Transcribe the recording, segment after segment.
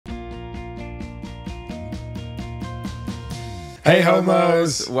Hey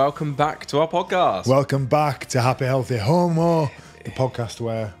homos! Welcome back to our podcast. Welcome back to Happy Healthy Homo, the podcast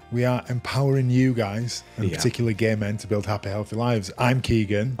where we are empowering you guys, and particularly gay men, to build happy, healthy lives. I'm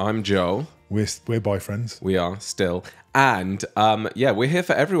Keegan. I'm Joel. We're boyfriends. We are still. And we're here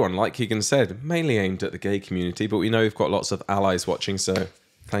for everyone, like Keegan said, mainly aimed at the gay community, but we know we've got lots of allies watching, so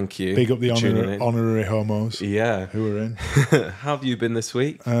thank you. Big up the honorary homos. Yeah. Who are in. How have you been this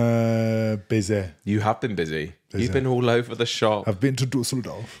week? Busy. You have been busy. You've been all over the shop. I've been to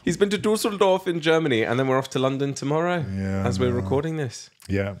Dusseldorf. He's been to Dusseldorf in Germany, and then we're off to London tomorrow as we're recording this.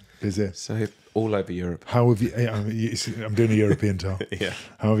 Yeah, busy. So all over Europe. How have you... I'm doing a European tour. Yeah.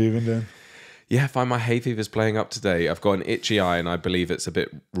 How have you been doing? Yeah, I find my hay fever's playing up today. I've got an itchy eye and I believe it's a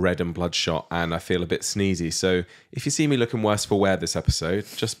bit red and bloodshot and I feel a bit sneezy. So if you see me looking worse for wear this episode,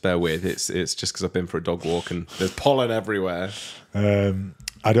 just bear with. It's just because I've been for a dog walk and there's pollen everywhere.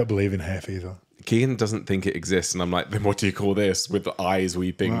 I don't believe in hay fever. Keegan doesn't think it exists and I'm like, then what do you call this? With the eyes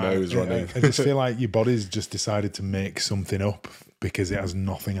weeping, nose running. I just feel like your body's just decided to make something up because it has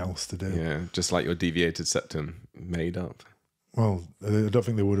nothing else to do. Yeah, just like your deviated septum made up. Well, I don't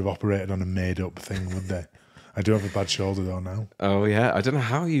think they would have operated on a made-up thing, would they? I do have a bad shoulder, though, now. Oh, yeah? I don't know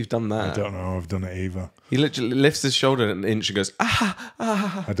how you've done that. I don't know how I've done it either. He literally lifts his shoulder an inch and goes, ah,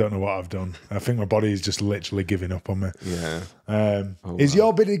 ah. I don't know what I've done. I think my body is just literally giving up on me. Yeah. Is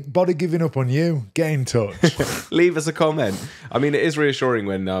your body giving up on you? Get in touch. Leave us a comment. I mean, it is reassuring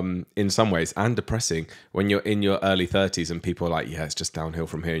when, in some ways, and depressing, when you're in your early 30s and people are like, yeah, it's just downhill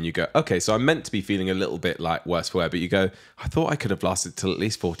from here. And you go, okay, so I'm meant to be feeling a little bit like worse for wear, but you go, I thought I could have lasted till at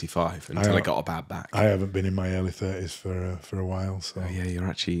least 45 until I got a bad back. I haven't been in my early 30s for a while. So. Oh, yeah, you're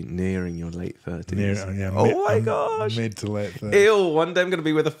actually nearing your late 30s. Oh my gosh. Mid to late 30s. Ew, one day I'm going to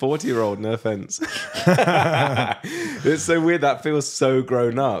be with a 40-year-old, no offense. It's so weird. That feels so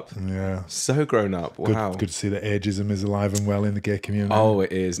grown up. Yeah. So grown up. Wow. Good to see that ageism is alive and well in the gay community. Oh,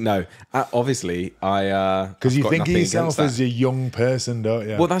 it is. No, obviously, because you think of yourself as a young person, don't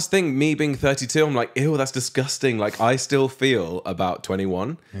you? Well, that's the thing. Me being 32, I'm like, ew, that's disgusting. Like, I still feel about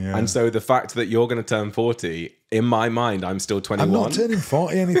 21. Yeah. And so the fact that you're going to turn 40, in my mind, I'm still 21. I'm not turning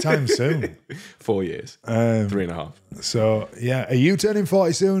 40 anytime soon. 4 years. 3.5. So, yeah. Are you turning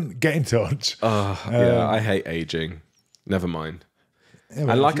 40 soon? Get in touch. Yeah, I hate aging. Never mind. Yeah,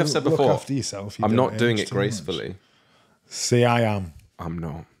 well, and like I've said before, look after yourself, I'm not doing it gracefully. Much. See, I am. I'm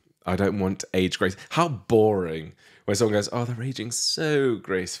not. I don't want to age grace. How boring when someone goes, oh, they're aging so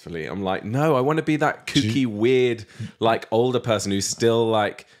gracefully. I'm like, no, I want to be that kooky, weird, like older person who's still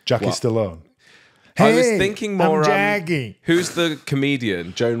like... Jackie Stallone. Hey, I was thinking more... I'm Jackie. Who's the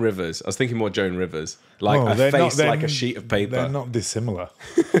comedian? Joan Rivers. I was thinking more Joan Rivers. Like a face like a sheet of paper. They're not dissimilar.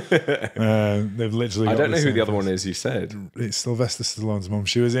 They've literally... I don't know who the other one is you said. It's Sylvester Stallone's mum.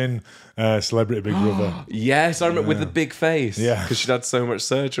 She was in Celebrity Big Brother. Yes, I remember with the big face. Yeah. Because she'd had so much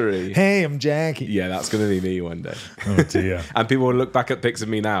surgery. Hey, I'm Jackie. Yeah, that's going to be me one day. Oh, dear. And people will look back at pics of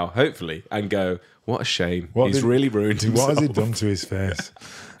me now, hopefully, and go, what a shame. He's really ruined himself. What has he done to his face?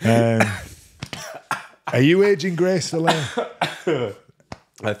 Are you aging gracefully?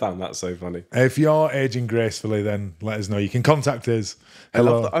 I found that so funny. If you're aging gracefully, then let us know. You can contact us.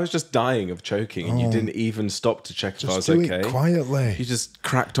 Hello. I was just dying of choking, and you didn't even stop to check if I was do okay. It quietly. You just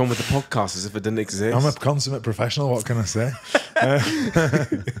cracked on with the podcast as if it didn't exist. I'm a consummate professional. What can I say?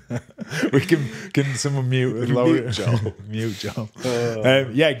 We can someone mute Joel. Mute Joel.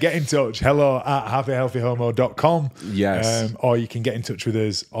 Yeah, get in touch. hello@happyhealthyhomo.com. Yes. Or you can get in touch with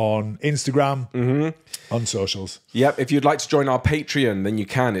us on Instagram, on socials. Yep. If you'd like to join our Patreon, then you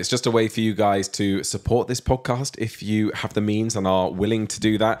can. It's just a way for you guys to support this podcast if you have the means and are willing to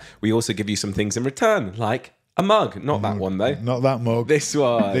do that. We also give you some things in return, like a mug. Not that one, though. Not that mug. This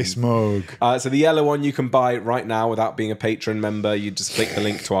one. This mug. So the yellow one you can buy right now without being a patron member. You just click the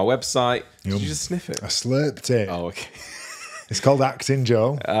link to our website. Did you just sniff it? I slurped it. Oh, okay. It's called Acting,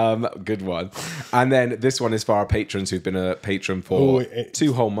 Joe. Good one. And then this one is for our patrons who've been a patron for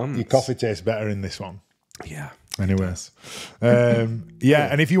 2 whole months. Your coffee tastes better in this one. Yeah. Anyways, yeah,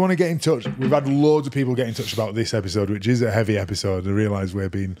 and if you want to get in touch, we've had loads of people get in touch about this episode, which is a heavy episode. I realise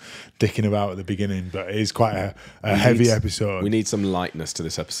we've been dicking about at the beginning, but it is quite a heavy episode. We need some lightness to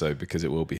this episode because it will be